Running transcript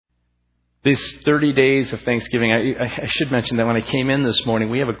These 30 days of Thanksgiving, I should mention that when I came in this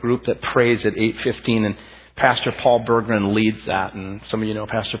morning, we have a group that prays at 8:15, and Pastor Paul Bergman leads that. And some of you know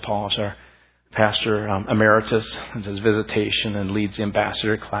Pastor Paul is our pastor emeritus, and does visitation and leads the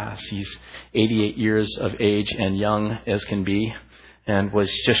ambassador class. He's 88 years of age and young as can be, and was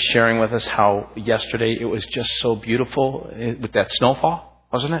just sharing with us how yesterday it was just so beautiful with that snowfall,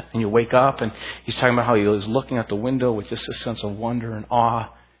 wasn't it? And you wake up, and he's talking about how he was looking out the window with just a sense of wonder and awe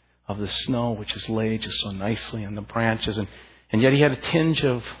of the snow, which is laid just so nicely on the branches. And yet he had a tinge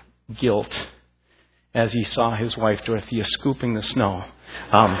of guilt as he saw his wife, Dorothea, scooping the snow.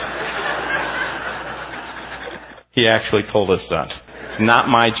 He actually told us that. It's not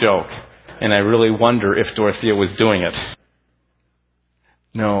my joke. And I really wonder if Dorothea was doing it.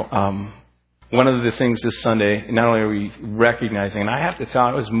 No, one of the things this Sunday, not only are we recognizing, and I have to tell,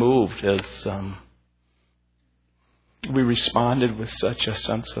 I was moved as we responded with such a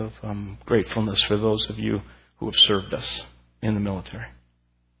sense of gratefulness for those of you who have served us in the military.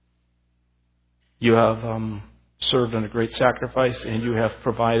 You have served under great sacrifice, and you have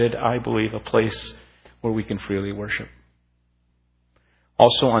provided, I believe, a place where we can freely worship.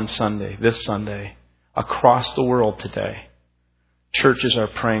 Also on Sunday, this Sunday, across the world today, churches are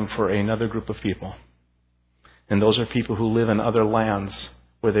praying for another group of people. And those are people who live in other lands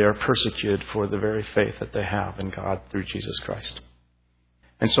where they are persecuted for the very faith that they have in God through Jesus Christ.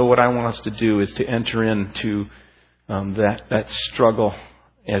 And so what I want us to do is to enter into that struggle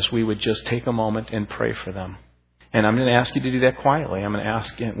as we would just take a moment and pray for them. And I'm going to ask you to do that quietly. I'm going to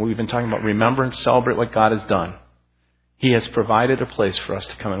ask, we've been talking about remember and celebrate what God has done. He has provided a place for us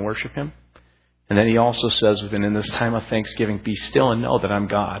to come and worship Him. And then He also says, within in this time of thanksgiving, be still and know that I'm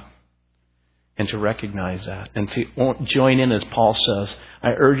God. And to recognize that. And to join in, as Paul says,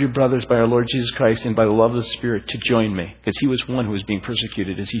 I urge you, brothers, by our Lord Jesus Christ and by the love of the Spirit, to join me. Because he was one who was being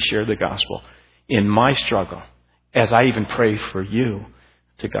persecuted as he shared the gospel. In my struggle, as I even pray for you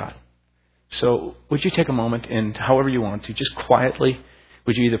to God. So would you take a moment and however you want to, just quietly,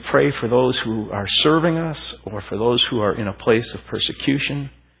 would you either pray for those who are serving us or for those who are in a place of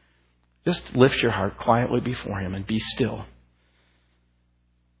persecution? Just lift your heart quietly before Him and be still.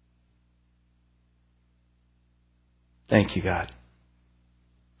 Thank you, God.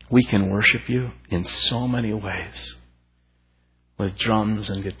 We can worship you in so many ways. With drums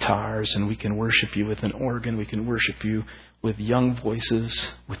and guitars, and we can worship you with an organ. We can worship you with young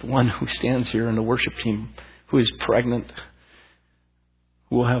voices, with one who stands here in the worship team who is pregnant.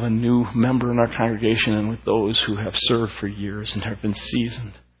 We'll have a new member in our congregation, and with those who have served for years and have been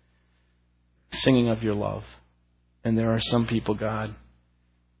seasoned, singing of your love. And there are some people, God,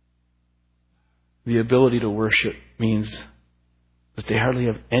 the ability to worship means that they hardly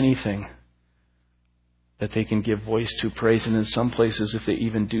have anything that they can give voice to praise. And in some places, if they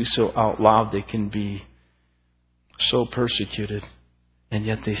even do so out loud, they can be so persecuted, and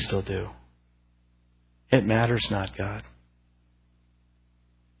yet they still do. It matters not, God.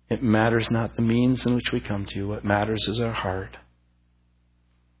 It matters not the means in which we come to you. What matters is our heart.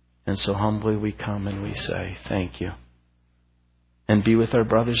 And so humbly we come and we say, thank you. And be with our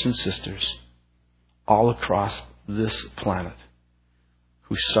brothers and sisters all across this planet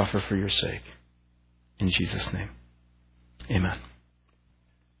who suffer for your sake. In Jesus' name, amen.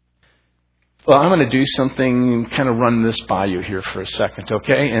 Well, I'm going to do something, kind of run this by you here for a second,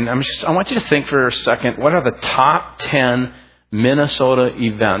 okay? And I want you to think for a second, what are the top 10 Minnesota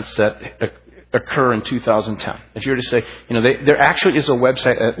events that occur in 2010? If you were to say, there actually is a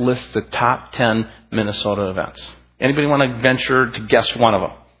website that lists the top 10 Minnesota events. Anybody want to venture to guess one of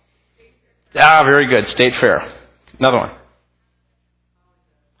them? Very good. State Fair. Another one.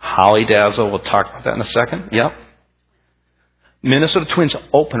 Holly Dazzle. We'll talk about that in a second. Yep. Minnesota Twins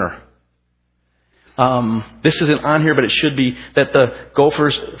opener. This isn't on here, but it should be that the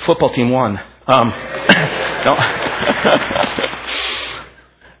Gophers football team won. No.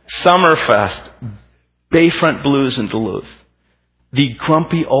 Summerfest. Bayfront Blues in Duluth. The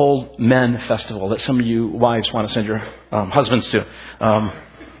Grumpy Old Men Festival that some of you wives want to send your husbands to.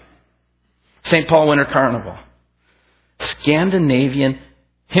 St. Paul Winter Carnival. Scandinavian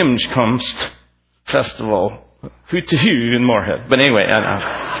Himmelkomst Festival. Hoo in Moorhead. But anyway,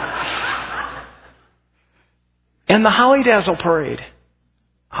 and the Holly Dazzle Parade.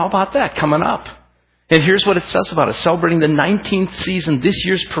 How about that coming up? And here's what it says about it. Celebrating the 19th season, this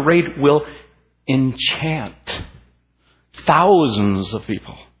year's parade will enchant thousands of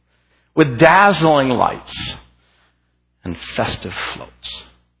people with dazzling lights and festive floats.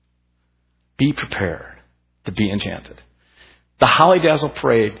 Be prepared to be enchanted. The Holly Dazzle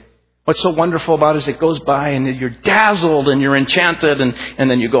Parade What's so wonderful about it is it goes by and you're dazzled and you're enchanted and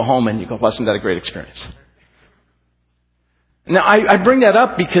then you go home and you go, wasn't that a great experience? Now, I bring that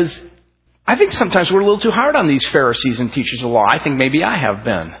up because I think sometimes we're a little too hard on these Pharisees and teachers of law. I think maybe I have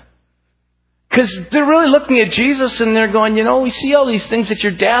been. Because they're really looking at Jesus and they're going, we see all these things that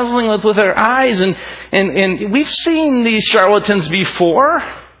you're dazzling with our eyes and we've seen these charlatans before.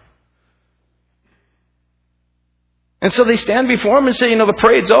 And so they stand before him and say, the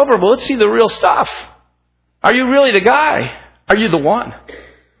parade's over, but let's see the real stuff. Are you really the guy? Are you the one?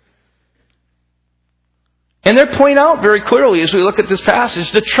 And they point out very clearly as we look at this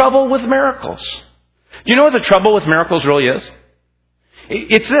passage, the trouble with miracles. Do you know what the trouble with miracles really is?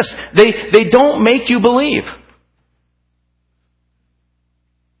 It's this. They don't make you believe.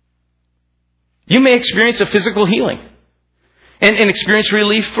 You may experience a physical healing and experience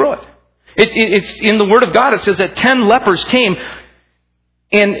relief through it. It's in the Word of God. It says that 10 lepers came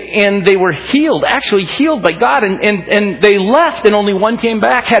and they were healed, actually healed by God, and they left and only one came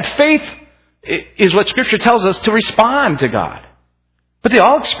back, had faith, is what Scripture tells us, to respond to God. But they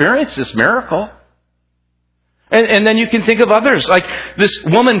all experienced this miracle. And then you can think of others, like this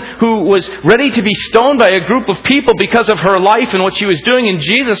woman who was ready to be stoned by a group of people because of her life and what she was doing, in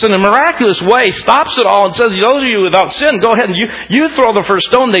Jesus, in a miraculous way, stops it all and says, those of you without sin, go ahead and you throw the first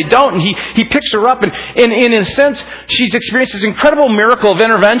stone. They don't. And he picks her up. And in a sense, she's experienced this incredible miracle of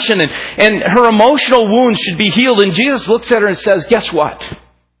intervention. And her emotional wounds should be healed. And Jesus looks at her and says, guess what?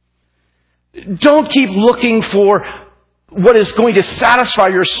 Don't keep looking for what is going to satisfy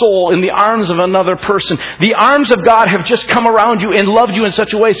your soul in the arms of another person. The arms of God have just come around you and loved you in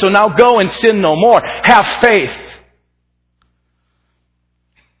such a way, so now go and sin no more. Have faith.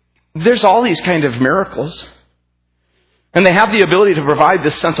 There's all these kind of miracles. And they have the ability to provide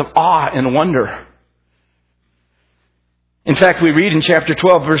this sense of awe and wonder. In fact, we read in chapter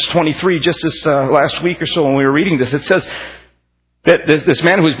 12, verse 23, just this last week or so when we were reading this, it says that this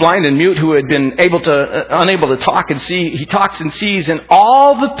man who was blind and mute, who had been unable to talk and see, he talks and sees, and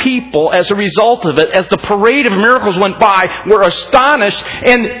all the people, as a result of it, as the parade of miracles went by, were astonished.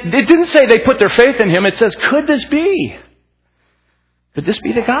 And it didn't say they put their faith in him. It says, could this be? Could this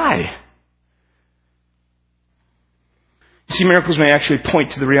be the guy? You see, miracles may actually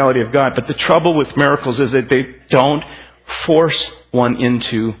point to the reality of God, but the trouble with miracles is that they don't force one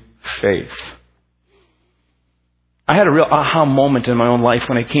into faith. I had a real aha moment in my own life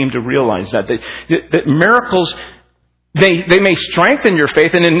when I came to realize that miracles, they may strengthen your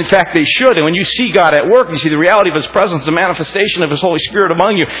faith, and in fact they should. And when you see God at work, you see the reality of His presence, the manifestation of His Holy Spirit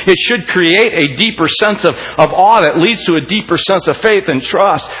among you, it should create a deeper sense of awe that leads to a deeper sense of faith and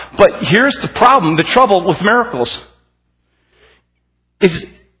trust. But here's the problem, the trouble with miracles, is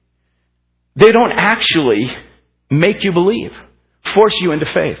they don't actually make you believe, force you into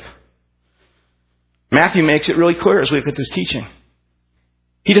faith. Matthew makes it really clear as we look at this teaching.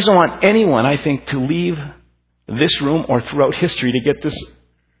 He doesn't want anyone, I think, to leave this room or throughout history to get this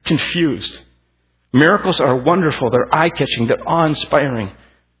confused. Miracles are wonderful. They're eye-catching. They're awe-inspiring.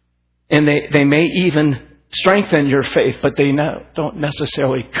 And they may even strengthen your faith, but they don't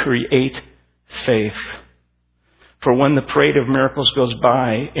necessarily create faith. For when the parade of miracles goes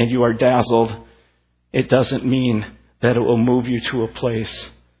by and you are dazzled, it doesn't mean that it will move you to a place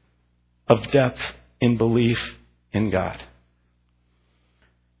of depth in belief in God.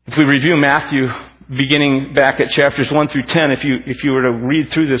 If we review Matthew, beginning back at chapters 1 through 10, if you were to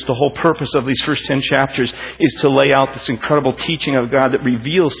read through this, the whole purpose of these first 10 chapters is to lay out this incredible teaching of God that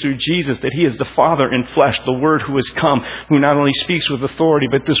reveals through Jesus that He is the Father in flesh, the Word who has come, who not only speaks with authority,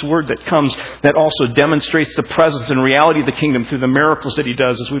 but this Word that comes that also demonstrates the presence and reality of the kingdom through the miracles that He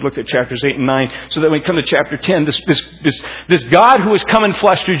does, as we look at chapters 8 and 9. So that when we come to chapter 10, this God who has come in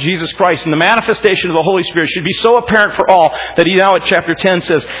flesh through Jesus Christ and the manifestation of the Holy Spirit should be so apparent for all that He now at chapter 10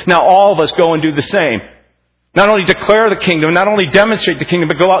 says, now all of us go and do the same. Not only declare the kingdom, not only demonstrate the kingdom,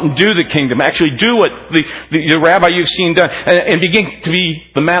 but go out and do the kingdom. Actually do what the rabbi you've seen done, and begin to be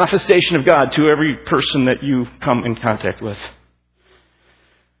the manifestation of God to every person that you come in contact with.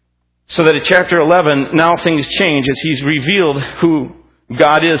 So that at chapter 11, now things change as He's revealed who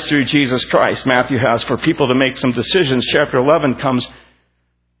God is through Jesus Christ. Matthew has for people to make some decisions. Chapter 11 comes,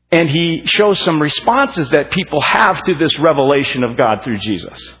 and He shows some responses that people have to this revelation of God through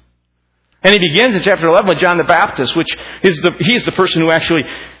Jesus. And He begins in chapter 11 with John the Baptist, which is he is the person who actually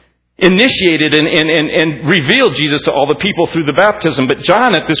initiated and revealed Jesus to all the people through the baptism. But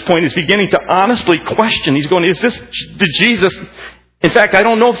John at this point is beginning to honestly question. He's going, is this the Jesus? In fact, I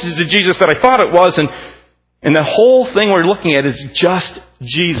don't know if this is the Jesus that I thought it was. And the whole thing we're looking at is just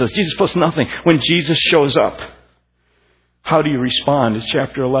Jesus. Jesus plus nothing. When Jesus shows up. How do you respond? Is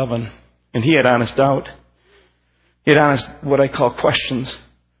chapter 11. And he had honest doubt. He had honest, what I call, questions.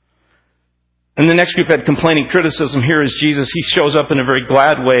 And the next group had complaining criticism. Here is Jesus. He shows up in a very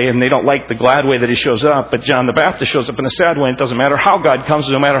glad way, and they don't like the glad way that he shows up. But John the Baptist shows up in a sad way. It doesn't matter how God comes.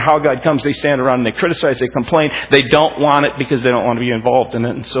 No matter how God comes, they stand around and they criticize, they complain. They don't want it because they don't want to be involved in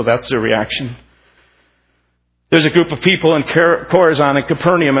it. And so that's their reaction. There's a group of people in Chorazin and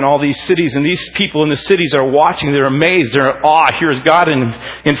Capernaum and all these cities. And these people in the cities are watching. They're amazed. They're in awe. Here's God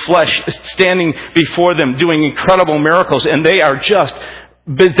in flesh standing before them doing incredible miracles. And they are just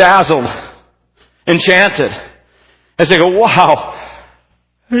bedazzled. Enchanted. As they go, wow.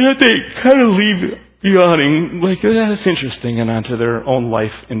 And yet they kind of leave yawning, like, that's interesting, and onto their own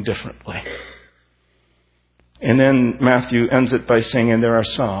life indifferently. And then Matthew ends it by saying, and there are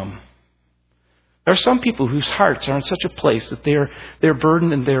some people whose hearts are in such a place that they're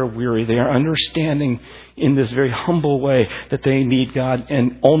burdened and they're weary. They are understanding in this very humble way that they need God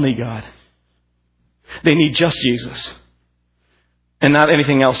and only God. They need just Jesus. And not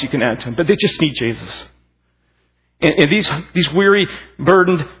anything else you can add to him. But they just need Jesus. And these weary,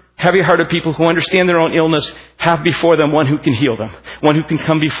 burdened, heavy-hearted people who understand their own illness have before them one who can heal them. One who can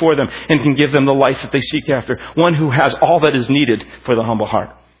come before them and can give them the life that they seek after. One who has all that is needed for the humble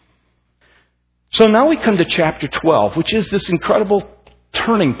heart. So now we come to chapter 12, which is this incredible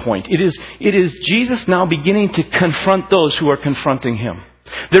turning point. It is Jesus now beginning to confront those who are confronting him.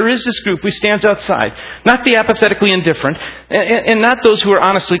 There is this group who stands outside, not the apathetically indifferent, and not those who are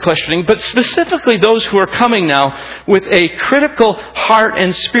honestly questioning, but specifically those who are coming now with a critical heart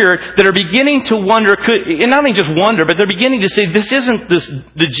and spirit that are beginning to wonder, and not only just wonder, but they're beginning to say, this isn't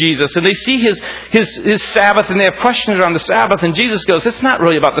the Jesus. And they see his Sabbath, and they have questions around the Sabbath, and Jesus goes, it's not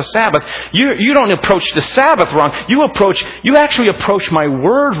really about the Sabbath. You don't approach the Sabbath wrong. You actually approach my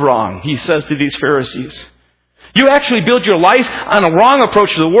word wrong, he says to these Pharisees. You actually build your life on a wrong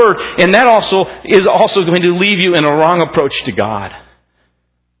approach to the Word, and that is also going to leave you in a wrong approach to God.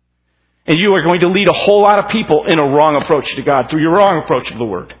 And you are going to lead a whole lot of people in a wrong approach to God through your wrong approach to the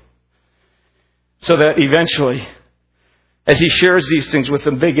Word. So that eventually, as he shares these things with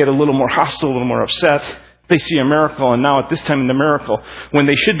them, they get a little more hostile, a little more upset. They see a miracle, and now at this time in the miracle, when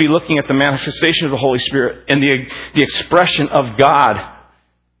they should be looking at the manifestation of the Holy Spirit and the expression of God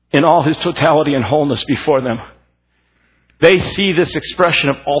in all his totality and wholeness before them, they see this expression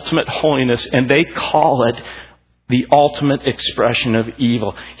of ultimate holiness, and they call it the ultimate expression of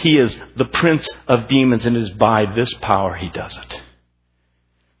evil. He is the prince of demons, and it is by this power he does it.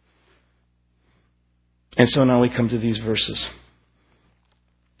 And so now we come to these verses.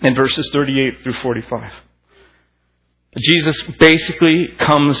 In verses 38 through 45. Jesus basically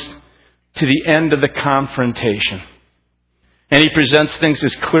comes to the end of the confrontation. And he presents things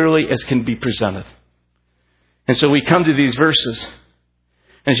as clearly as can be presented. And so we come to these verses.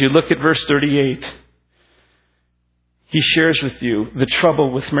 As you look at verse 38, he shares with you the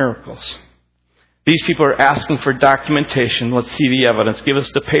trouble with miracles. These people are asking for documentation. Let's see the evidence. Give us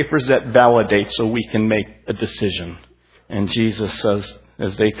the papers that validate so we can make a decision. And Jesus says,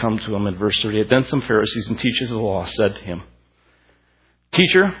 as they come to him in verse 38, then some Pharisees and teachers of the law said to him,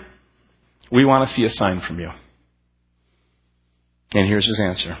 Teacher, we want to see a sign from you. And here's his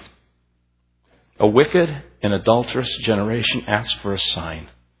answer. A wicked and adulterous generation asks for a sign,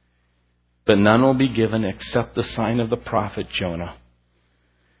 but none will be given except the sign of the prophet Jonah.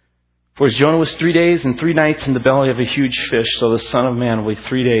 For as Jonah was 3 days and 3 nights in the belly of a huge fish, so the Son of Man will be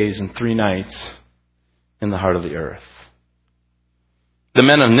 3 days and 3 nights in the heart of the earth. The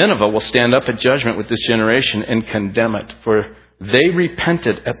men of Nineveh will stand up at judgment with this generation and condemn it, for they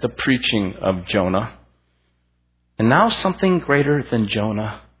repented at the preaching of Jonah. And now something greater than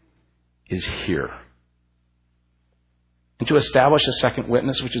Jonah is here. And to establish a second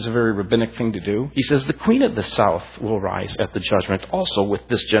witness, which is a very rabbinic thing to do, he says, the queen of the south will rise at the judgment also with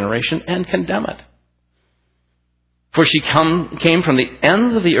this generation and condemn it. For she came from the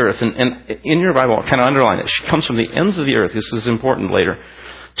ends of the earth, and in your Bible, I'll kind of underline it. She comes from the ends of the earth, this is important later,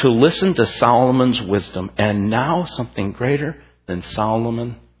 to listen to Solomon's wisdom. And now something greater than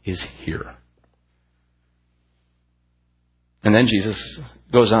Solomon is here. And then Jesus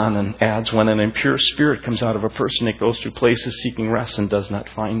goes on and adds, when an impure spirit comes out of a person, it goes through places seeking rest and does not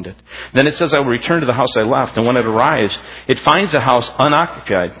find it. Then it says, I will return to the house I left. And when it arrives, it finds the house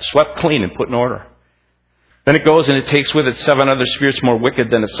unoccupied, swept clean and put in order. Then it goes and it takes with it 7 other spirits more wicked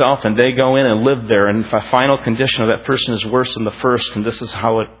than itself, and they go in and live there. And the final condition of that person is worse than the first, and this is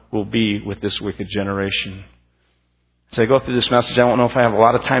how it will be with this wicked generation. As I go through this message, I don't know if I have a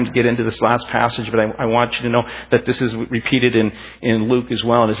lot of time to get into this last passage, but I want you to know that this is repeated in Luke as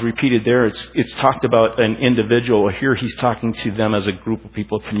well. And it's repeated there. It's talked about an individual. Here he's talking to them as a group of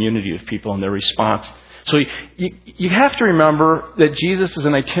people, a community of people, and their response. So you have to remember that Jesus is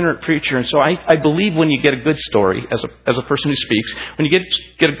an itinerant preacher. And so I believe when you get a good story, as a person who speaks, when you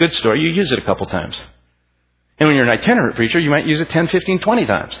get a good story, you use it a couple times. And when you're an itinerant preacher, you might use it 10, 15, 20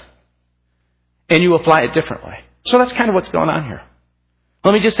 times. And you apply it differently. So that's kind of what's going on here.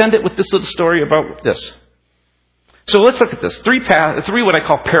 Let me just end it with this little story about this. So let's look at this. Three what I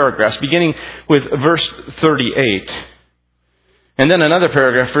call paragraphs, beginning with verse 38. And then another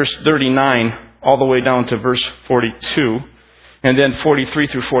paragraph, verse 39, all the way down to verse 42. And then 43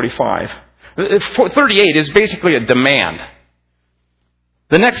 through 45. 38 is basically a demand.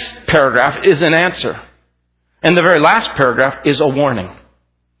 The next paragraph is an answer. And the very last paragraph is a warning.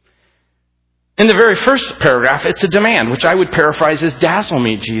 In the very first paragraph, it's a demand, which I would paraphrase as, dazzle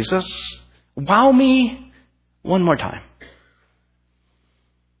me, Jesus. Wow me one more time.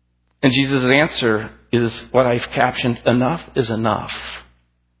 And Jesus' answer is what I've captioned, enough is enough.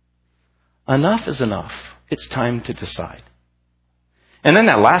 Enough is enough. It's time to decide. And then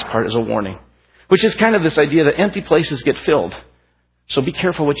that last part is a warning, which is kind of this idea that empty places get filled. So be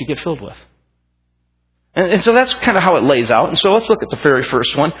careful what you get filled with. And so that's kind of how it lays out. And so let's look at the very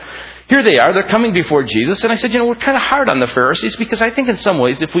first one. Here they are. They're coming before Jesus. And I said, we're kind of hard on the Pharisees because I think in some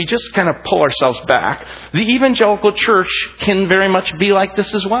ways, if we just kind of pull ourselves back, the evangelical church can very much be like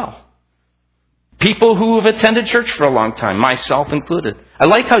this as well. People who have attended church for a long time, myself included. I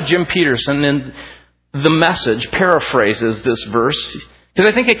like how Jim Peterson in The Message paraphrases this verse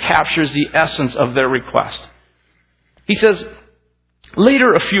because I think it captures the essence of their request. He says,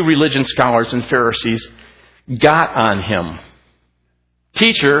 later, a few religion scholars and Pharisees got on him.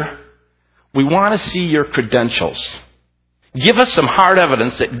 Teacher, we want to see your credentials. Give us some hard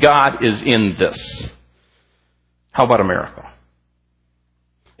evidence that God is in this. How about a miracle?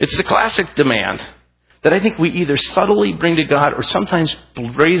 It's the classic demand that I think we either subtly bring to God or sometimes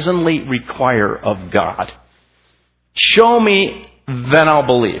brazenly require of God. Show me, then I'll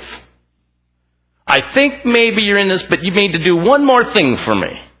believe. I think maybe you're in this, but you need to do one more thing for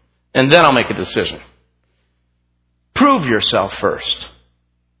me, and then I'll make a decision. Prove yourself first.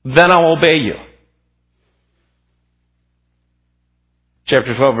 Then I'll obey you.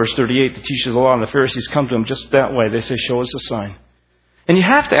 Chapter 12, verse 38, the teachers of the law and the Pharisees come to him just that way. They say, show us a sign. And you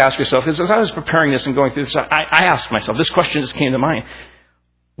have to ask yourself, because as I was preparing this and going through this, I asked myself, this question just came to mind.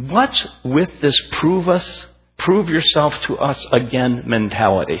 What's with this prove yourself to us again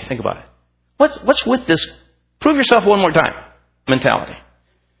mentality? Think about it. What's with this prove yourself one more time mentality?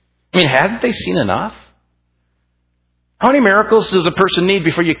 I mean, haven't they seen enough? How many miracles does a person need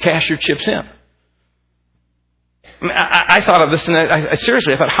before you cash your chips in? I thought of this, and I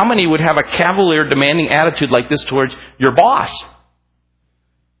seriously, I thought, how many would have a cavalier, demanding attitude like this towards your boss?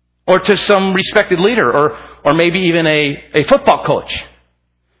 Or to some respected leader, or maybe even a football coach?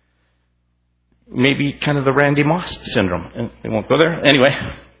 Maybe kind of the Randy Moss syndrome. And we won't go there. Anyway.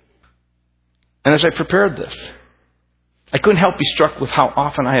 And as I prepared this, I couldn't help be struck with how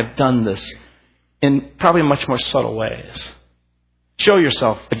often I have done this in probably much more subtle ways. Show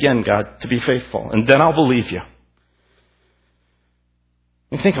yourself, again, God, to be faithful, and then I'll believe you.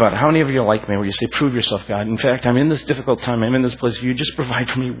 And think about it. How many of you are like me where you say, prove yourself, God. In fact, I'm in this difficult time. I'm in this place. If you just provide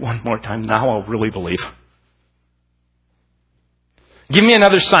for me one more time, now I'll really believe. Give me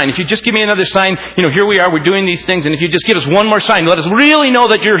another sign. If you just give me another sign, here we are, we're doing these things, and if you just give us one more sign, let us really know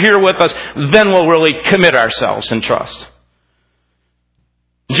that you're here with us, then we'll really commit ourselves and trust.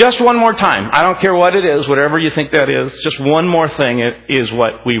 Just one more time. I don't care what it is, whatever you think that is, just one more thing is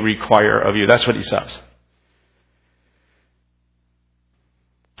what we require of you. That's what he says.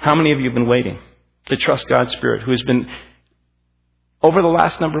 How many of you have been waiting to trust God's Spirit, who has been, over the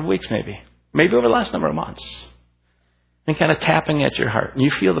last number of weeks maybe over the last number of months, and kind of tapping at your heart, and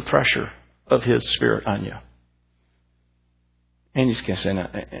you feel the pressure of His Spirit on you. And you just can't say,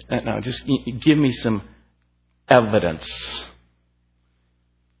 no, just give me some evidence.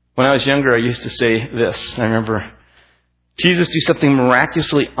 When I was younger, I used to say this. I remember, Jesus, do something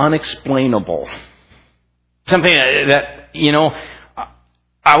miraculously unexplainable. Something that,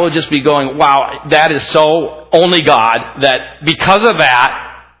 I will just be going, wow, that is so only God, that because of that,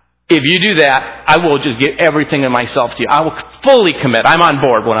 if you do that, I will just give everything in myself to you. I will fully commit. I'm on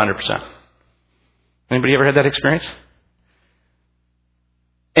board 100%. Anybody ever had that experience?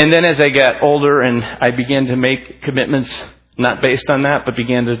 And then as I got older and I began to make commitments, not based on that, but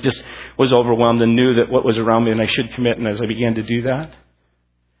began to was overwhelmed and knew that what was around me and I should commit, and as I began to do that,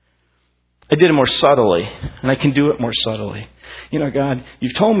 I did it more subtly, and I can do it more subtly. God,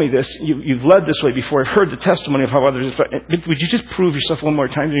 you've told me this. You've led this way before. I've heard the testimony of how others. Would you just prove yourself one more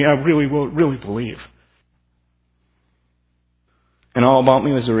time to me? I really will, really believe. And all about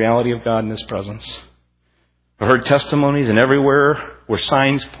me was the reality of God in His presence. I heard testimonies, and everywhere were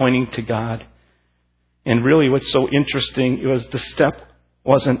signs pointing to God. And really, what's so interesting was the step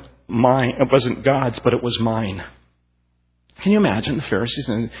wasn't mine. It wasn't God's, but it was mine. Can you imagine the Pharisees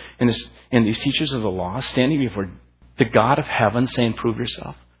and these teachers of the law standing before the God of heaven saying, prove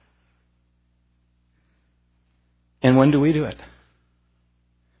yourself? And when do we do it?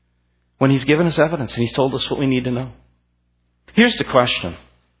 When He's given us evidence and He's told us what we need to know. Here's the question.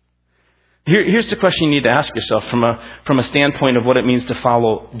 Here's the question you need to ask yourself from a standpoint of what it means to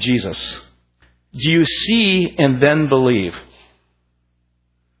follow Jesus. Do you see and then believe?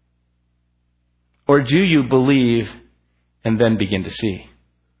 Or do you believe and then begin to see?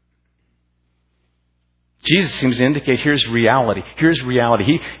 Jesus seems to indicate here's reality. Here's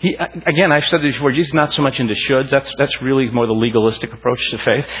reality. He again, I've said this before, Jesus is not so much into shoulds. That's really more the legalistic approach to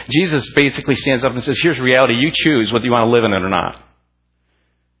faith. Jesus basically stands up and says, here's reality. You choose whether you want to live in it or not.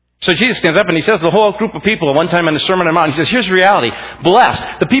 So Jesus stands up and He says to the whole group of people at one time in the Sermon on the Mount, He says, here's reality.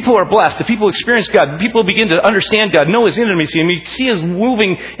 Blessed. The people who are blessed. The people who experience God. The people who begin to understand God, know His intimacy, and see His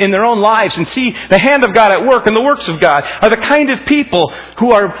moving in their own lives, and see the hand of God at work and the works of God, are the kind of people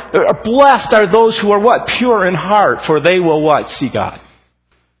who are blessed, are those who are what? Pure in heart, for they will what? See God.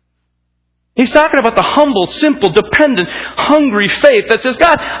 He's talking about the humble, simple, dependent, hungry faith that says,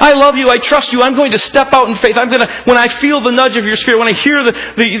 God, I love you, I trust you, I'm going to step out in faith. When I feel the nudge of your Spirit, when I hear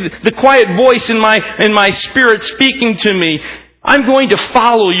the quiet voice in my spirit speaking to me, I'm going to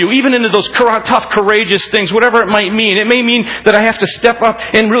follow you, even into those tough, courageous things, whatever it might mean. It may mean that I have to step up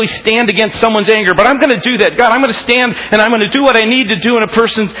and really stand against someone's anger, but I'm going to do that. God, I'm going to stand and I'm going to do what I need to do in a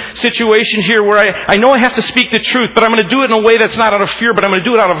person's situation here where I know I have to speak the truth, but I'm going to do it in a way that's not out of fear, but I'm going to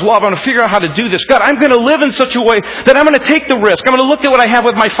do it out of love. I'm going to figure out how to do this. God, I'm going to live in such a way that I'm going to take the risk. I'm going to look at what I have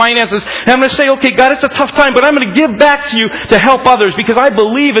with my finances and I'm going to say, okay, God, it's a tough time, but I'm going to give back to you to help others because I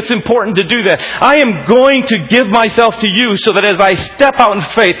believe it's important to do that. I am going to give myself to you so that as I step out in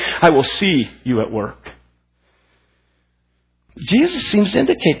faith, I will see you at work. Jesus seems to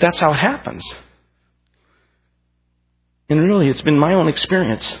indicate that's how it happens. And really, it's been my own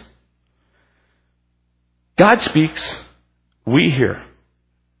experience. God speaks, we hear.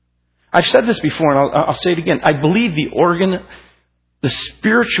 I've said this before, and I'll say it again. I believe the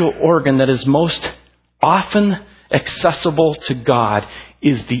spiritual organ that is most often accessible to God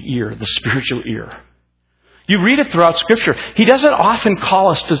is the ear, the spiritual ear. You read it throughout Scripture. He doesn't often call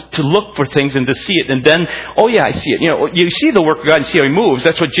us to look for things and to see it. And then, oh yeah, I see it. You see the work of God and see how He moves.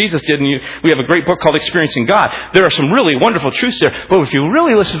 That's what Jesus did. And we have a great book called Experiencing God. There are some really wonderful truths there. But if you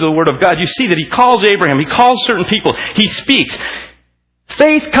really listen to the Word of God, you see that He calls Abraham. He calls certain people. He speaks.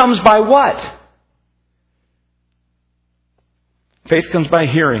 Faith comes by what? Faith comes by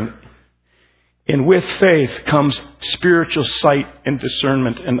hearing. And with faith comes spiritual sight and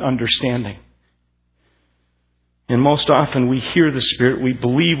discernment and understanding. And most often we hear the Spirit, we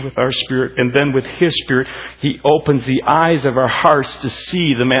believe with our spirit, and then with His Spirit, He opens the eyes of our hearts to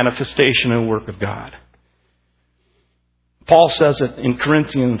see the manifestation and work of God. Paul says it in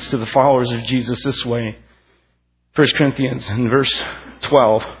Corinthians to the followers of Jesus this way. 1 Corinthians in verse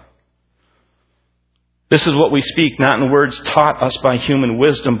 12. This is what we speak, not in words taught us by human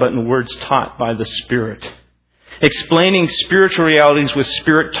wisdom, but in words taught by the Spirit. Explaining spiritual realities with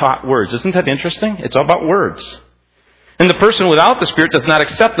Spirit-taught words. Isn't that interesting? It's all about words. And the person without the Spirit does not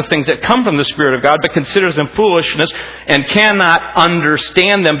accept the things that come from the Spirit of God, but considers them foolishness and cannot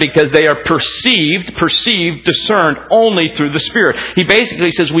understand them because they are perceived, discerned only through the Spirit. He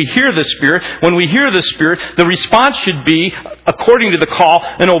basically says we hear the Spirit. When we hear the Spirit, the response should be, according to the call,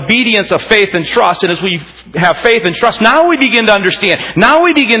 an obedience of faith and trust. And as we have faith and trust, now we begin to understand. Now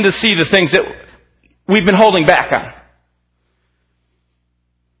we begin to see the things that we've been holding back on.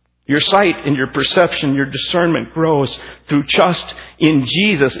 Your sight and your perception, your discernment grows through trust in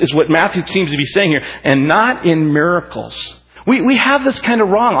Jesus, is what Matthew seems to be saying here, and not in miracles. We have this kind of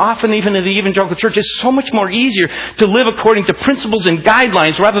wrong. Often even in the evangelical church, it's so much more easier to live according to principles and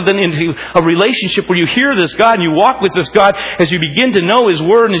guidelines rather than into a relationship where you hear this God and you walk with this God as you begin to know His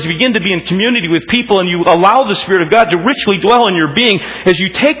Word and as you begin to be in community with people and you allow the Spirit of God to richly dwell in your being as you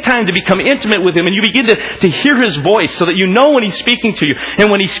take time to become intimate with Him and you begin to hear His voice so that you know when He's speaking to you.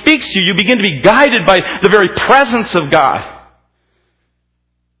 And when He speaks to you, you begin to be guided by the very presence of God.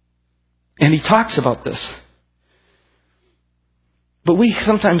 And He talks about this. But we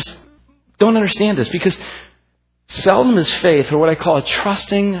sometimes don't understand this because Seldom is faith, or what I call a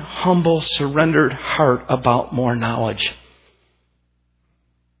trusting, humble, surrendered heart, about more knowledge.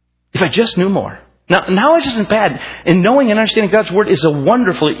 If I just knew more. Now, knowledge isn't bad. And knowing and understanding God's Word is a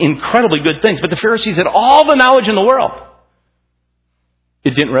wonderfully, incredibly good thing. But the Pharisees had all the knowledge in the world.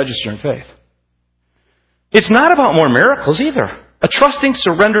 It didn't register in faith. It's not about more miracles either. A trusting,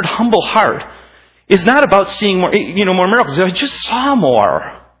 surrendered, humble heart is not about seeing more miracles. I just saw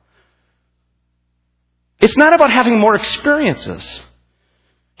more. It's not about having more experiences.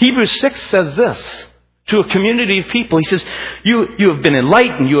 Hebrews 6 says this to a community of people. He says, you have been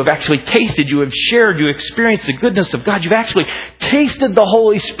enlightened. You have actually tasted. You have shared. You have experienced the goodness of God. You've actually tasted the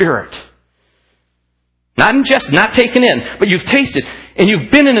Holy Spirit. Not taken in, but you've tasted. And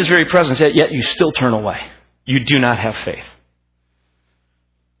you've been in His very presence, yet you still turn away. You do not have faith.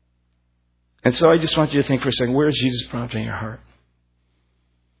 And so I just want you to think for a second, where is Jesus prompting your heart?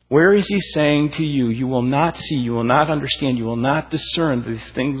 Where is He saying to you, you will not see, you will not understand, you will not discern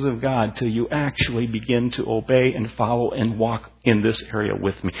these things of God till you actually begin to obey and follow and walk in this area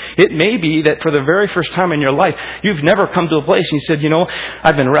with me. It may be that for the very first time in your life, you've never come to a place and you said,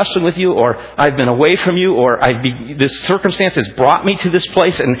 I've been wrestling with you, or I've been away from you, or this circumstance has brought me to this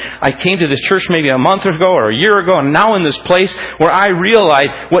place, and I came to this church maybe a month ago or a year ago, and now in this place where I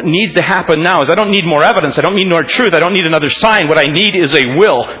realize what needs to happen now is I don't need more evidence, I don't need more truth, I don't need another sign. What I need is a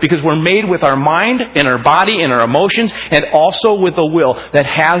will, because we're made with our mind and our body and our emotions, and also with a will that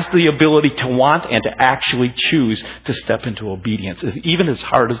has the ability to want and to actually choose to step into obedience, even as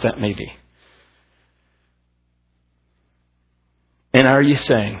hard as that may be. And are you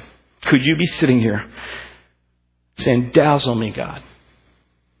saying, could you be sitting here saying, dazzle me, God.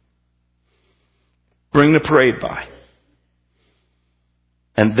 Bring the parade by.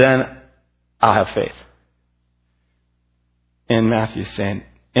 And then I'll have faith. And Matthew's saying,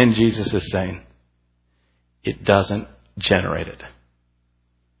 and Jesus is saying, it doesn't generate it.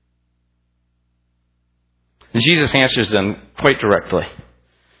 And Jesus answers them quite directly.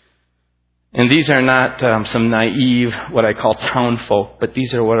 And these are not some naive, what I call town folk, but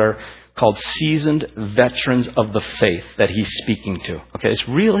these are what are called seasoned veterans of the faith that He's speaking to. Okay, it's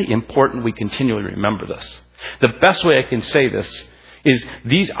really important we continually remember this. The best way I can say this is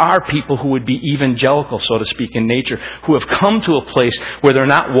these are people who would be evangelical, so to speak, in nature, who have come to a place where they're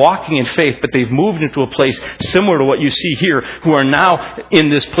not walking in faith, but they've moved into a place similar to what you see here, who are now in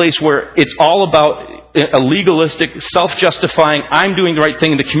this place where it's all about a legalistic, self-justifying, I'm doing the right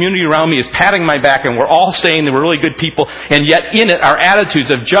thing, and the community around me is patting my back, and we're all saying that we're really good people, and yet in it are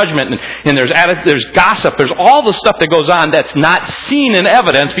attitudes of judgment, and there's gossip, there's all the stuff that goes on that's not seen in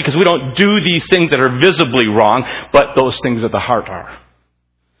evidence because we don't do these things that are visibly wrong, but those things of the heart are.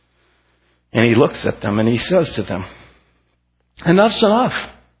 And He looks at them and He says to them, enough's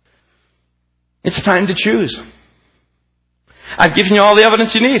enough. It's time to choose. I've given you all the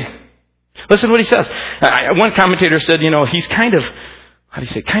evidence you need. Listen to what He says. One commentator said, he's kind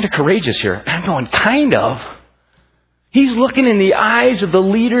of courageous here. And I'm going, kind of? He's looking in the eyes of the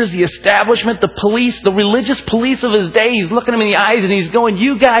leaders, the establishment, the police, the religious police of his day. He's looking them in the eyes and he's going,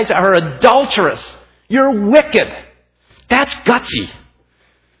 you guys are adulterous. You're wicked. That's gutsy.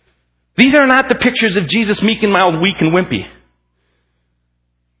 These are not the pictures of Jesus meek and mild, weak and wimpy.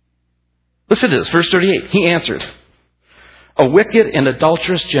 Listen to this, verse 38. He answered, a wicked and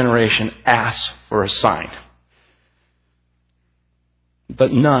adulterous generation asks for a sign,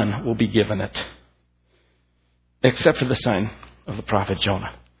 but none will be given it, except for the sign of the prophet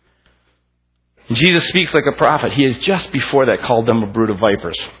Jonah. And Jesus speaks like a prophet. He has just before that called them a brood of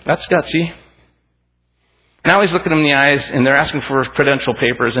vipers. That's gutsy. Now He's looking them in the eyes, and they're asking for credential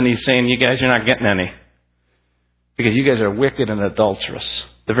papers, and He's saying, you guys are not getting any, because you guys are wicked and adulterous.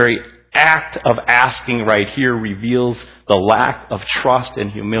 The very act of asking right here reveals the lack of trust and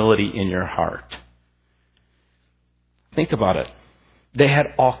humility in your heart. Think about it. They had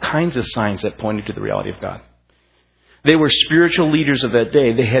all kinds of signs that pointed to the reality of God. They were spiritual leaders of that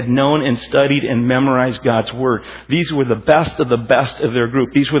day. They had known and studied and memorized God's Word. These were the best of their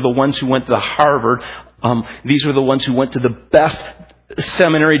group. These were the ones who went to Harvard. These were the ones who went to the best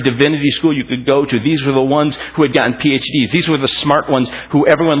seminary divinity school you could go to. These were the ones who had gotten PhDs. These were the smart ones who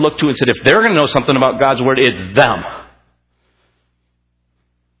everyone looked to and said, if they're going to know something about God's Word, it's them.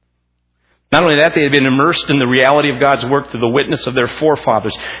 Not only that, they had been immersed in the reality of God's work through the witness of their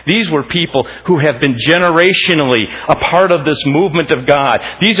forefathers. These were people who have been generationally a part of this movement of God.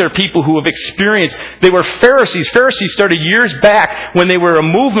 These are people who have experienced, they were Pharisees. Pharisees started years back when they were a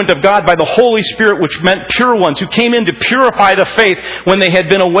movement of God by the Holy Spirit, which meant pure ones, who came in to purify the faith when they had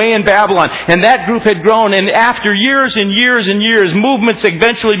been away in Babylon. And that group had grown, and after years and years and years, movements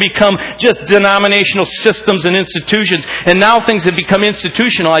eventually become just denominational systems and institutions. And now things have become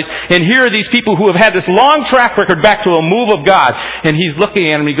institutionalized. And here are these people who have had this long track record back to a move of God. And He's looking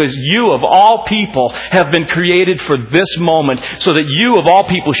at them and He goes, you of all people have been created for this moment so that you of all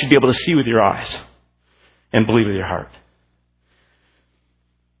people should be able to see with your eyes and believe with your heart.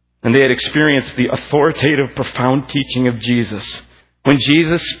 And they had experienced the authoritative, profound teaching of Jesus. When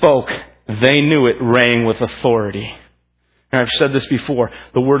Jesus spoke, they knew it rang with authority. And I've said this before,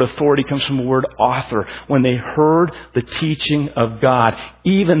 the word authority comes from the word author. When they heard the teaching of God,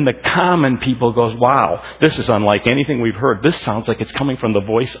 even the common people goes, wow, this is unlike anything we've heard. This sounds like it's coming from the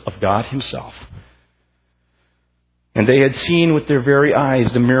voice of God Himself. And they had seen with their very eyes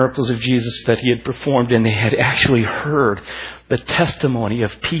the miracles of Jesus that He had performed, and they had actually heard the testimony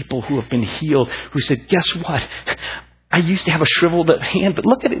of people who have been healed, who said, guess what? I used to have a shriveled up hand, but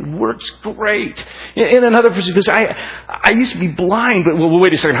look at it, it works great. And another person goes, I used to be blind, but well,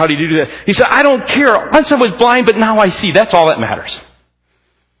 wait a second, how did you do that? He said, I don't care. Once I was blind, but now I see. That's all that matters.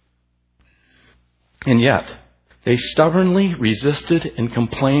 And yet, they stubbornly resisted and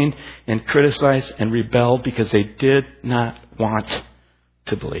complained and criticized and rebelled because they did not want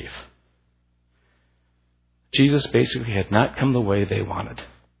to believe. Jesus basically had not come the way they wanted.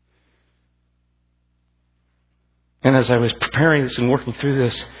 And as I was preparing this and working through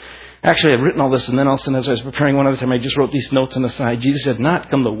this, actually I'd written all this, and then all of a sudden as I was preparing one other time, I just wrote these notes on the side. Jesus had not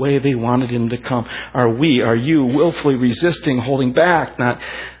come the way they wanted Him to come. Are you willfully resisting, holding back,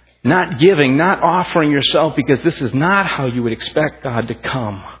 not giving, not offering yourself because this is not how you would expect God to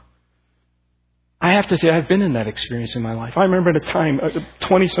come? I have to say, I've been in that experience in my life. I remember at a time,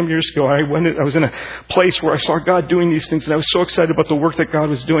 20-some years ago, I was in a place where I saw God doing these things, and I was so excited about the work that God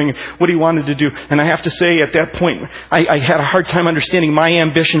was doing and what He wanted to do. And I have to say, at that point, I had a hard time understanding my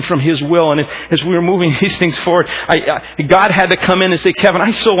ambition from His will. And as we were moving these things forward, God had to come in and say, Kevin,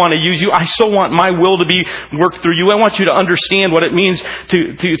 I so want to use you. I so want my will to be worked through you. I want you to understand what it means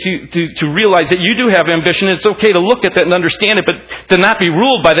to realize that you do have ambition. It's okay to look at that and understand it, but to not be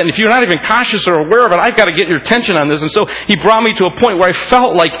ruled by that. And if you're not even conscious or aware of it, I've got to get your attention on this. And so He brought me to a point where I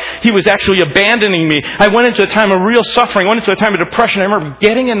felt like He was actually abandoning me. I went into a time of real suffering. I went into a time of depression. I remember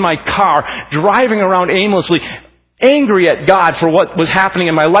getting in my car, driving around aimlessly, angry at God for what was happening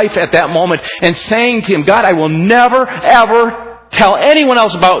in my life at that moment, and saying to Him, God, I will never, ever tell anyone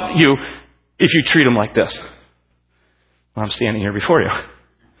else about you if you treat them like this. Well, I'm standing here before you.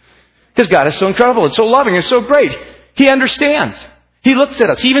 Because God is so incredible and so loving and so great. He understands. He looks at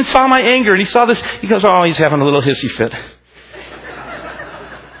us. He even saw my anger, and He saw this. He goes, oh, he's having a little hissy fit.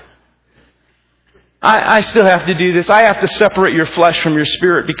 I still have to do this. I have to separate your flesh from your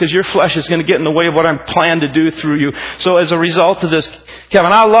spirit because your flesh is going to get in the way of what I'm planned to do through you. So as a result of this,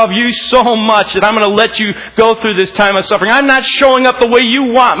 Kevin, I love you so much that I'm going to let you go through this time of suffering. I'm not showing up the way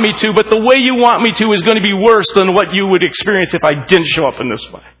you want me to, but the way you want me to is going to be worse than what you would experience if I didn't show up in this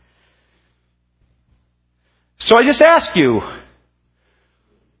way. So I just ask you,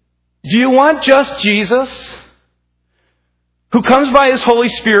 do you want just Jesus, who comes by His Holy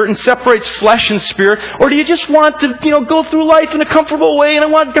Spirit and separates flesh and spirit? Or do you just want to, go through life in a comfortable way, and I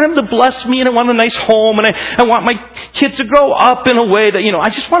want Him to bless me, and I want a nice home, and I want my kids to grow up in a way that, I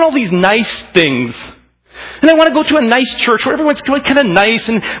just want all these nice things. And I want to go to a nice church where everyone's kind of nice,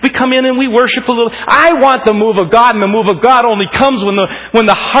 and we come in and we worship a little. I want the move of God, and the move of God only comes when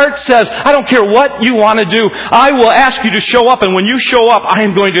the heart says, I don't care what you want to do. I will ask you to show up, and when you show up, I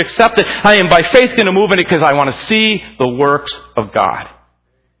am going to accept it. I am by faith going to move in it because I want to see the works of God.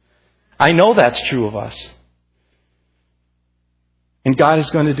 I know that's true of us. And God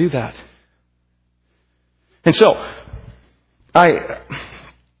is going to do that. And so,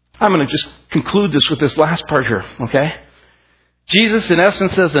 I'm going to just conclude this with this last part here, okay? Jesus, in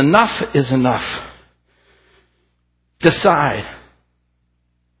essence, says enough is enough. Decide.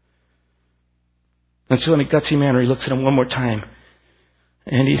 And so in a gutsy manner, He looks at him one more time.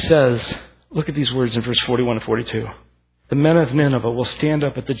 And He says, look at these words in verse 41 and 42. The men of Nineveh will stand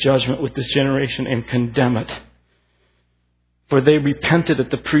up at the judgment with this generation and condemn it. For they repented at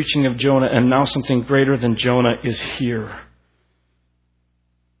the preaching of Jonah, and now something greater than Jonah is here.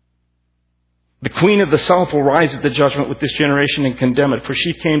 The queen of the south will rise at the judgment with this generation and condemn it, for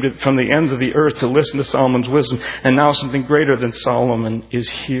she came from the ends of the earth to listen to Solomon's wisdom, and now something greater than Solomon is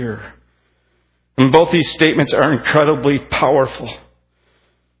here. And both these statements are incredibly powerful.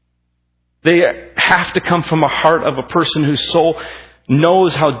 They have to come from a heart of a person whose soul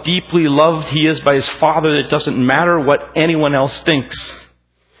knows how deeply loved he is by his Father. It doesn't matter what anyone else thinks.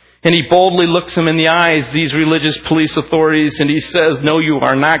 And he boldly looks them in the eyes, these religious police authorities, and he says, no, you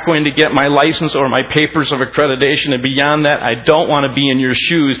are not going to get my license or my papers of accreditation. And beyond that, I don't want to be in your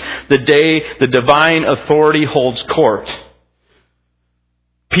shoes the day the divine authority holds court.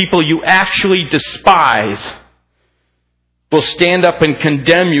 People you actually despise will stand up and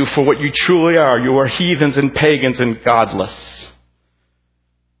condemn you for what you truly are. You are heathens and pagans and godless.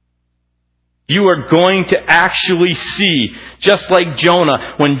 You are going to actually see, just like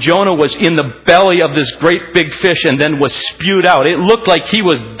Jonah, when Jonah was in the belly of this great big fish and then was spewed out. It looked like he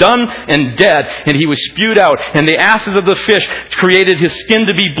was done and dead, and he was spewed out. And the acids of the fish created his skin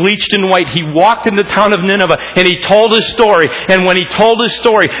to be bleached and white. He walked in the town of Nineveh, and he told his story. And when he told his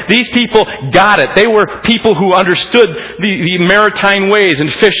story, these people got it. They were people who understood the maritime ways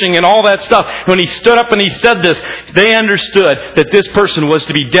and fishing and all that stuff. When he stood up and he said this, they understood that this person was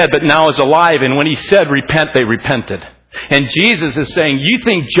to be dead, but now is alive. And when he said repent, they repented. And Jesus is saying, you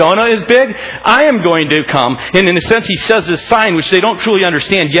think Jonah is big? I am going to come. And in a sense, he says this sign, which they don't truly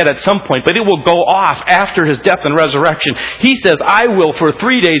understand yet at some point, but it will go off after his death and resurrection. He says, I will for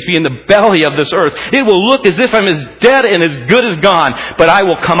 3 days be in the belly of this earth. It will look as if I'm as dead and as good as gone, but I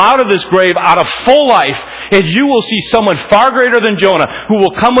will come out of this grave out of full life, and you will see someone far greater than Jonah who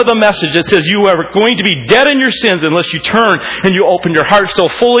will come with a message that says you are going to be dead in your sins unless you turn and you open your heart so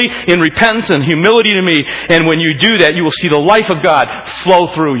fully in repentance and humility to me. And when you do that, you will see the life of God flow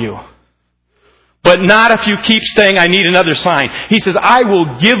through you. But not if you keep saying, I need another sign. He says, I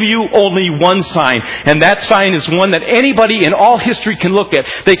will give you only one sign. And that sign is one that anybody in all history can look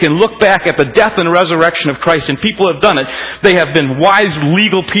at. They can look back at the death and resurrection of Christ, and people have done it. They have been wise,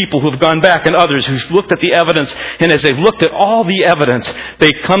 legal people who have gone back, and others who've looked at the evidence. And as they've looked at all the evidence,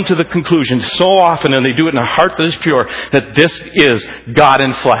 they come to the conclusion so often, and they do it in a heart that is pure, that this is God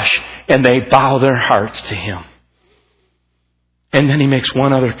in flesh. And they bow their hearts to Him. And then he makes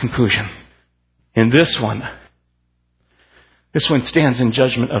one other conclusion. And this one stands in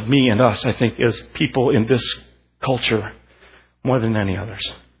judgment of me and us, I think, as people in this culture more than any others.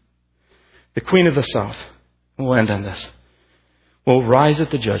 The Queen of the South, we'll end on this, will rise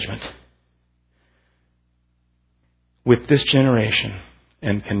at the judgment with this generation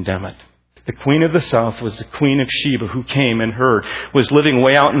and condemn it. The Queen of the South was the Queen of Sheba, who came and heard, was living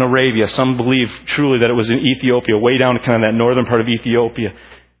way out in Arabia. Some believe truly that it was in Ethiopia, way down kind of that northern part of Ethiopia,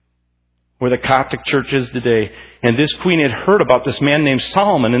 where the Coptic church is today. And this queen had heard about this man named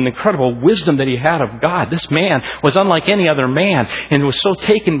Solomon and the incredible wisdom that he had of God. This man was unlike any other man, and was so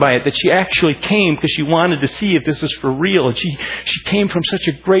taken by it that she actually came because she wanted to see if this is for real. And she came from such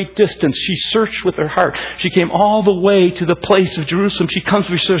a great distance. She searched with her heart. She came all the way to the place of Jerusalem. She comes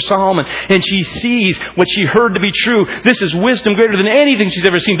before Solomon, and she sees what she heard to be true. This is wisdom greater than anything she's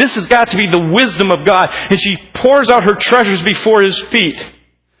ever seen. This has got to be the wisdom of God. And she pours out her treasures before His feet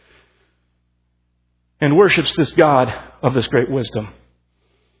and worships this God of this great wisdom.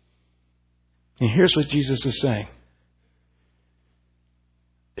 And here's what Jesus is saying.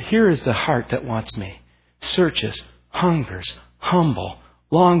 Here is the heart that wants me. Searches, hungers, humble,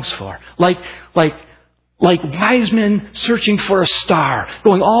 longs for. Like wise men searching for a star,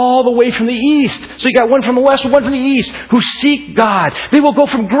 going all the way from the east. So you got one from the west and one from the east who seek God. They will go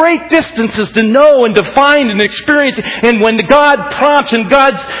from great distances to know and to find and experience. And when God prompts and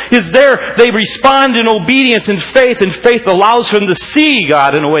God is there, they respond in obedience and faith allows for them to see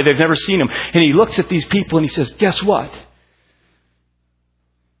God in a way they've never seen Him. And He looks at these people and He says, guess what?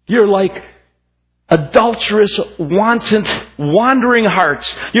 You're like adulterous, wanton, wandering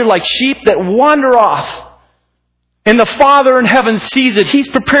hearts. You're like sheep that wander off. And the Father in heaven sees it. He's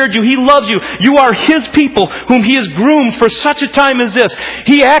prepared you. He loves you. You are His people whom He has groomed for such a time as this.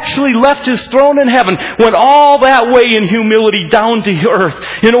 He actually left His throne in heaven, went all that way in humility down to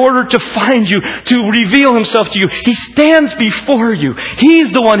earth in order to find you, to reveal Himself to you. He stands before you.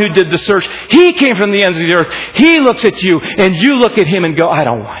 He's the one who did the search. He came from the ends of the earth. He looks at you and you look at Him and go, I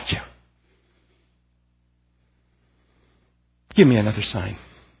don't want you. Give me another sign.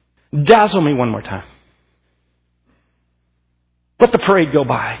 Dazzle me one more time. Let the parade go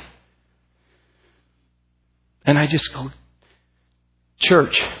by. And I just go,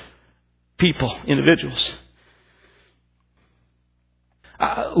 church, people, individuals.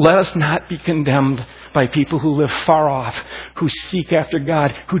 Let us not be condemned by people who live far off, who seek after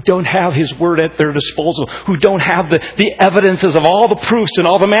God, who don't have His Word at their disposal, who don't have the evidences of all the proofs and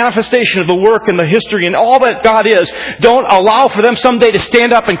all the manifestation of the work and the history and all that God is. Don't allow for them someday to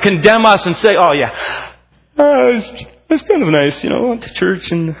stand up and condemn us and say, oh yeah, it's kind of nice, I went to church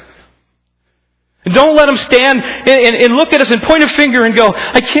and don't let them stand and look at us and point a finger and go,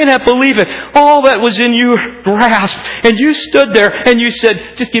 I cannot believe it. All that was in your grasp. And you stood there and you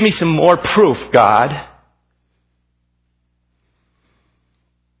said, just give me some more proof, God.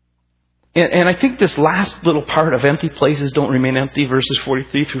 And I think this last little part of empty places don't remain empty, verses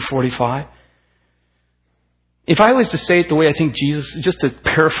 43 through 45. If I was to say it the way I think Jesus, just to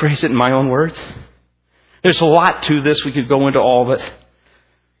paraphrase it in my own words, there's a lot to this. We could go into all of it.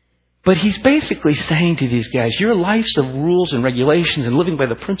 But he's basically saying to these guys, your lives of rules and regulations and living by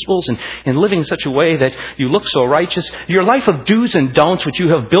the principles and living in such a way that you look so righteous, your life of do's and don'ts which you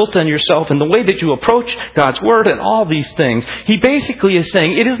have built on yourself and the way that you approach God's Word and all these things, he basically is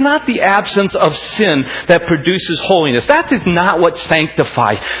saying it is not the absence of sin that produces holiness. That is not what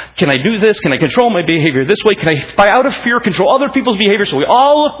sanctifies. Can I do this? Can I control my behavior this way? Can I, by out of fear, control other people's behavior so we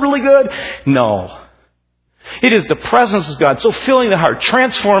all look really good? No. It is the presence of God so filling the heart,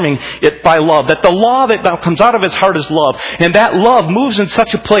 transforming it by love, that the law that now comes out of His heart is love. And that love moves in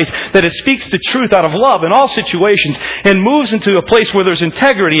such a place that it speaks the truth out of love in all situations and moves into a place where there's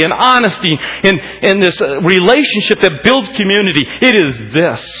integrity and honesty and this relationship that builds community. It is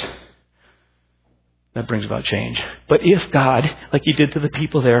this that brings about change. But if God, like He did to the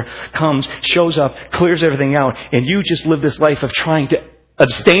people there, comes, shows up, clears everything out, and you just live this life of trying to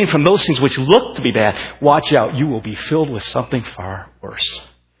abstain from those things which look to be bad, watch out, you will be filled with something far worse.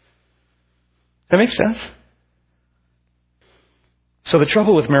 That makes sense? So the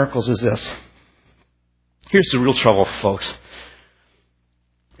trouble with miracles is this. Here's the real trouble, folks.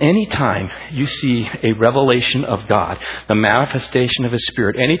 Anytime you see a revelation of God, the manifestation of His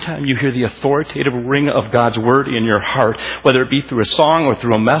Spirit, anytime you hear the authoritative ring of God's Word in your heart, whether it be through a song or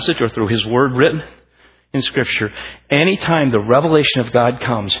through a message or through His Word written in Scripture, anytime the revelation of God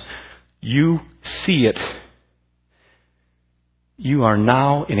comes, you see it. You are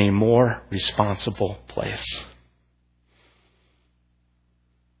now in a more responsible place.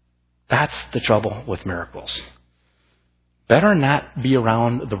 That's the trouble with miracles. Better not be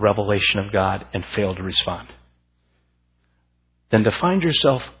around the revelation of God and fail to respond than to find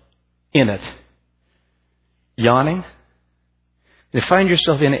yourself in it, yawning, to find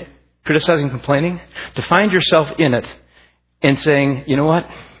yourself in it, criticizing, complaining, to find yourself in it and saying, you know what?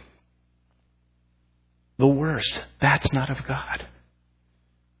 The worst. That's not of God.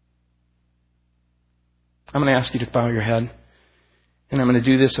 I'm going to ask you to bow your head. And I'm going to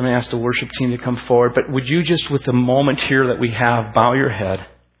do this. I'm going to ask the worship team to come forward. But would you just, with the moment here that we have, bow your head?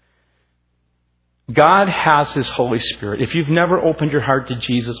 God has His Holy Spirit. If you've never opened your heart to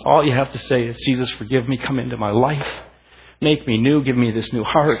Jesus, all you have to say is, Jesus, forgive me. Come into my life. Make me new. Give me this new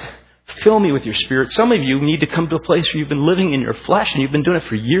heart. Fill me with your Spirit. Some of you need to come to a place where you've been living in your flesh and you've been doing it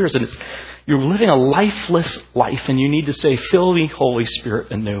for years and you're living a lifeless life and you need to say, fill me, Holy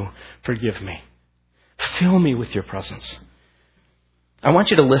Spirit, anew. Forgive me. Fill me with your presence. I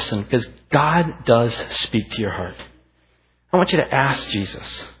want you to listen because God does speak to your heart. I want you to ask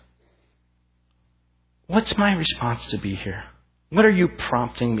Jesus, what's my response to be here? What are you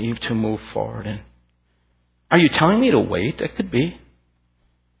prompting me to move forward in? Are you telling me to wait? That could be.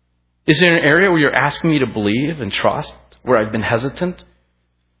 Is there an area where you're asking me to believe and trust, where I've been hesitant?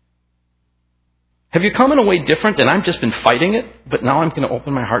 Have you come in a way different and I've just been fighting it, but now I'm going to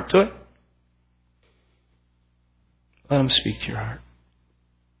open my heart to it? Let Him speak to your heart.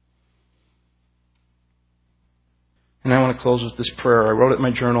 And I want to close with this prayer. I wrote it in my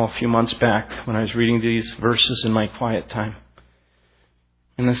journal a few months back when I was reading these verses in my quiet time.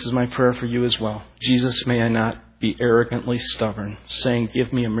 And this is my prayer for you as well. Jesus, may I not be arrogantly stubborn, saying,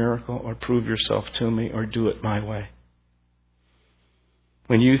 give me a miracle or prove yourself to me or do it my way.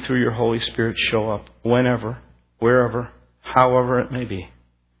 When you, through your Holy Spirit, show up, whenever, wherever, however it may be,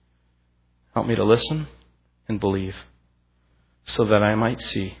 help me to listen and believe so that I might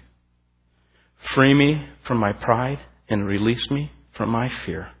see. Free me from my pride and release me from my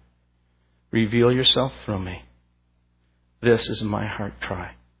fear. Reveal yourself through me. This is my heart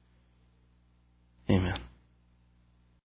cry. Amen.